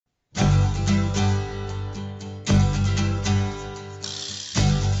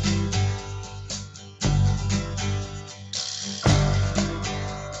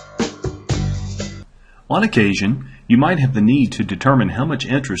On occasion, you might have the need to determine how much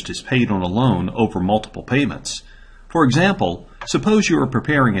interest is paid on a loan over multiple payments. For example, suppose you are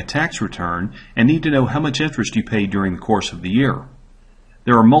preparing a tax return and need to know how much interest you paid during the course of the year.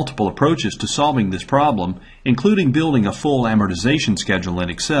 There are multiple approaches to solving this problem, including building a full amortization schedule in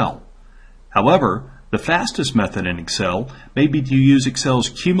Excel. However, the fastest method in Excel may be to use Excel's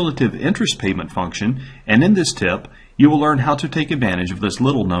cumulative interest payment function, and in this tip, you will learn how to take advantage of this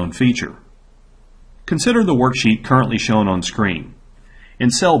little-known feature. Consider the worksheet currently shown on screen. In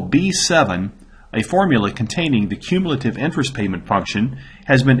cell B7, a formula containing the cumulative interest payment function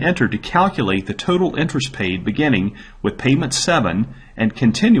has been entered to calculate the total interest paid beginning with payment 7 and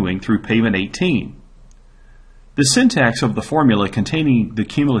continuing through payment 18. The syntax of the formula containing the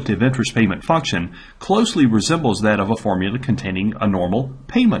cumulative interest payment function closely resembles that of a formula containing a normal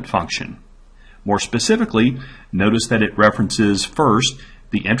payment function. More specifically, notice that it references first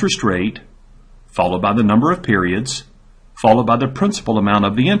the interest rate, followed by the number of periods, followed by the principal amount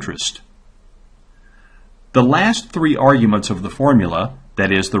of the interest. The last three arguments of the formula,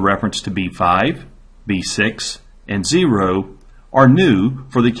 that is the reference to B5, B6, and 0, are new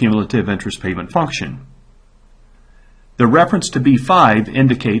for the cumulative interest payment function. The reference to B5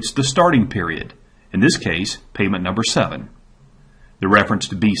 indicates the starting period, in this case, payment number 7. The reference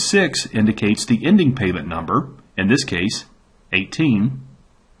to B6 indicates the ending payment number, in this case, 18.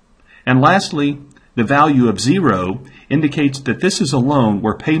 And lastly, the value of 0 indicates that this is a loan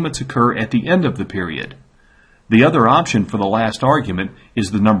where payments occur at the end of the period. The other option for the last argument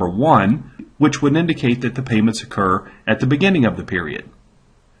is the number 1, which would indicate that the payments occur at the beginning of the period.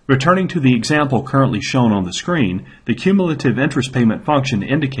 Returning to the example currently shown on the screen, the cumulative interest payment function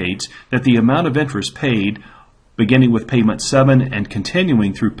indicates that the amount of interest paid beginning with payment 7 and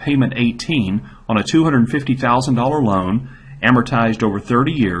continuing through payment 18 on a $250,000 loan amortized over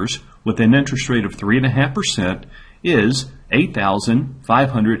 30 years with an interest rate of 3.5% is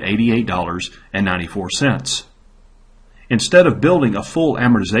 $8,588.94. Instead of building a full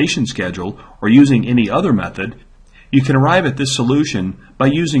amortization schedule or using any other method, you can arrive at this solution by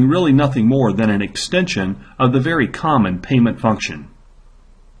using really nothing more than an extension of the very common payment function.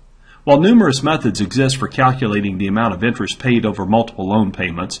 While numerous methods exist for calculating the amount of interest paid over multiple loan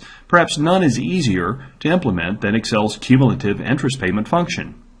payments, perhaps none is easier to implement than Excel's cumulative interest payment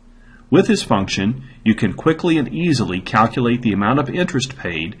function. With this function, you can quickly and easily calculate the amount of interest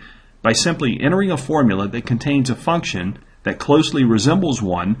paid by simply entering a formula that contains a function that closely resembles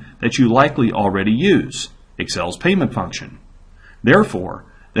one that you likely already use, Excel's payment function. Therefore,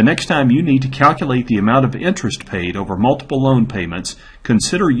 the next time you need to calculate the amount of interest paid over multiple loan payments,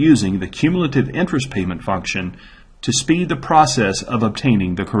 consider using the cumulative interest payment function to speed the process of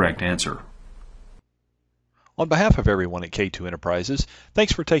obtaining the correct answer. On behalf of everyone at K2 Enterprises,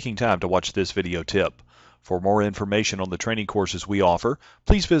 thanks for taking time to watch this video tip. For more information on the training courses we offer,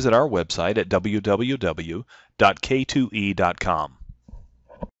 please visit our website at www.k2e.com.